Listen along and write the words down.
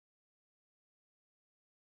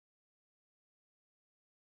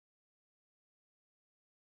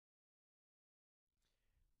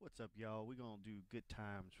What's up, y'all? We're gonna do "Good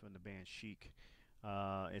Times" from the band Chic.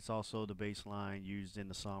 It's also the bass line used in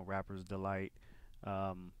the song "Rapper's Delight."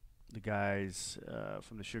 The guys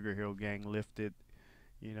from the Sugar Hill Gang lifted,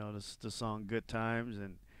 the song "Good Times"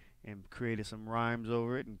 and created some rhymes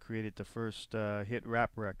over it and created the first hit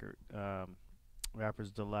rap record,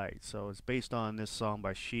 "Rapper's Delight." So it's based on this song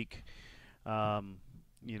by Chic. Um,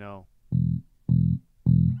 you know,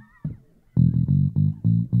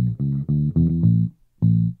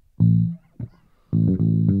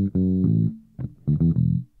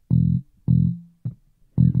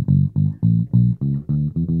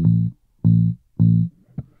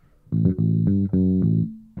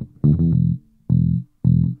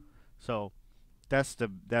 so that's the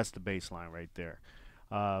bass line right there.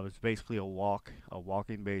 It's basically a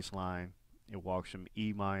walking bass line. It walks from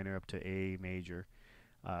E minor up to A major.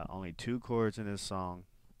 Only two chords in this song.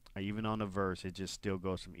 Even on the verse, it just still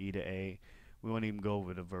goes from E to A. We won't even go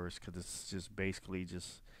over the verse because it's just basically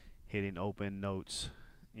just hitting open notes.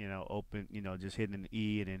 Just hitting an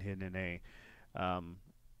E and then hitting an A. Um,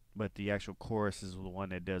 but the actual chorus is the one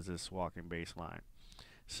that does this walking bass line.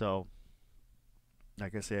 So,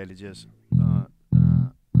 like I said, it just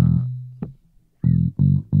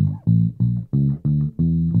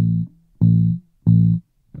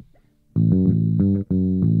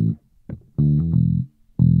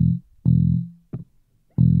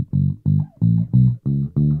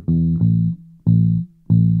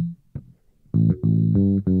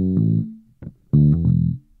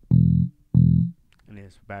and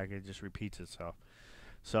it's back. It just repeats itself.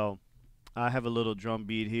 So I have a little drum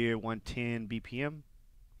beat here, 110 BPM.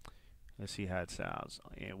 Let's see how it sounds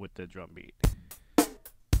with the drum beat.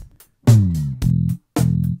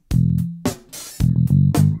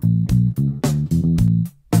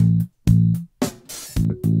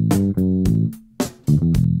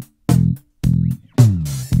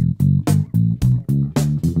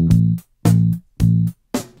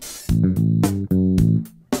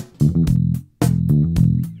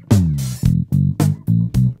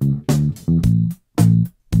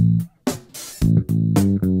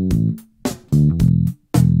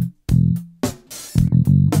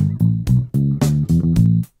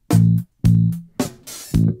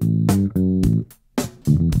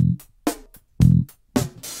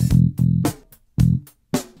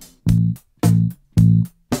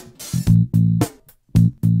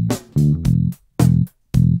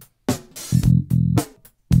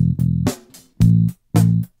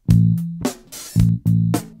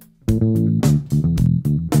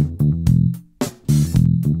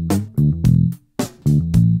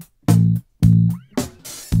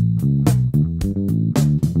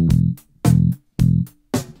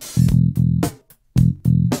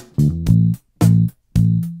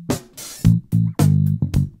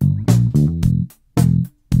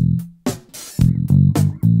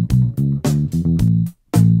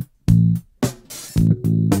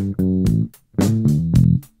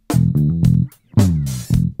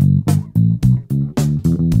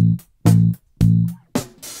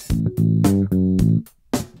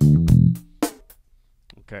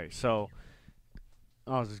 Okay, so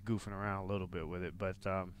I was just goofing around a little bit with it, but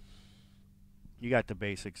you got the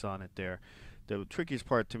basics on it there. The trickiest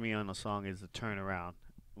part to me on the song is the turnaround.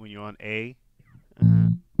 When you're on A,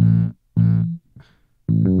 uh, uh, uh,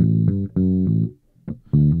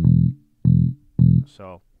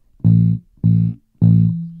 so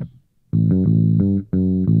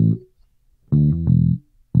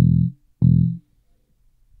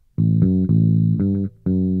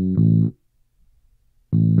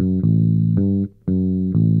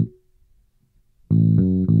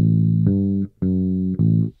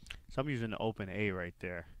I'm using the open A right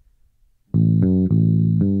there.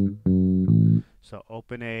 So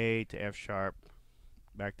open A to F sharp,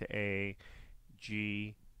 back to A,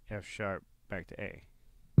 G, F sharp, back to A.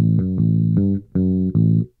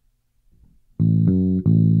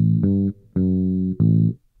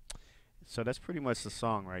 So that's pretty much the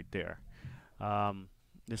song right there. Um,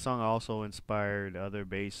 this song also inspired other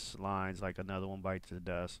bass lines, like Another One Bites the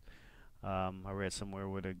Dust. I read somewhere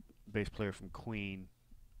where the bass player from Queen,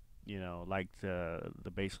 liked the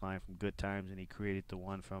bass line from Good Times, and he created the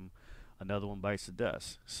one from Another One Bites the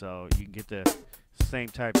Dust. So you can get the same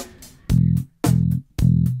type.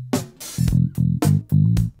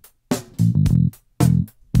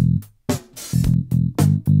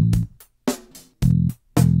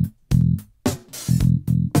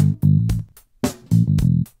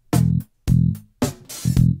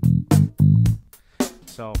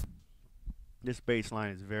 So this bass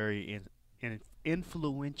line is very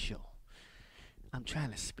influential. I'm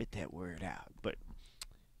trying to spit that word out, but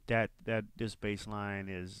that this bass line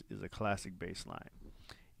is a classic bass line.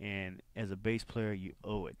 And as a bass player, you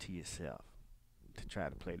owe it to yourself to try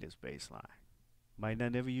to play this bass line. Might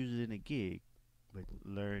not never use it in a gig, but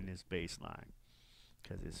learn this bass line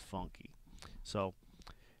because it's funky. So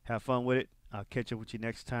have fun with it. I'll catch up with you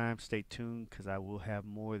next time. Stay tuned because I will have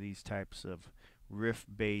more of these types of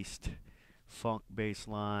riff-based funk bass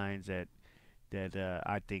lines that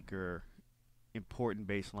I think are important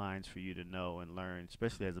bass lines for you to know and learn,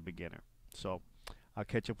 especially as a beginner. So I'll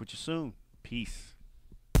catch up with you soon. Peace.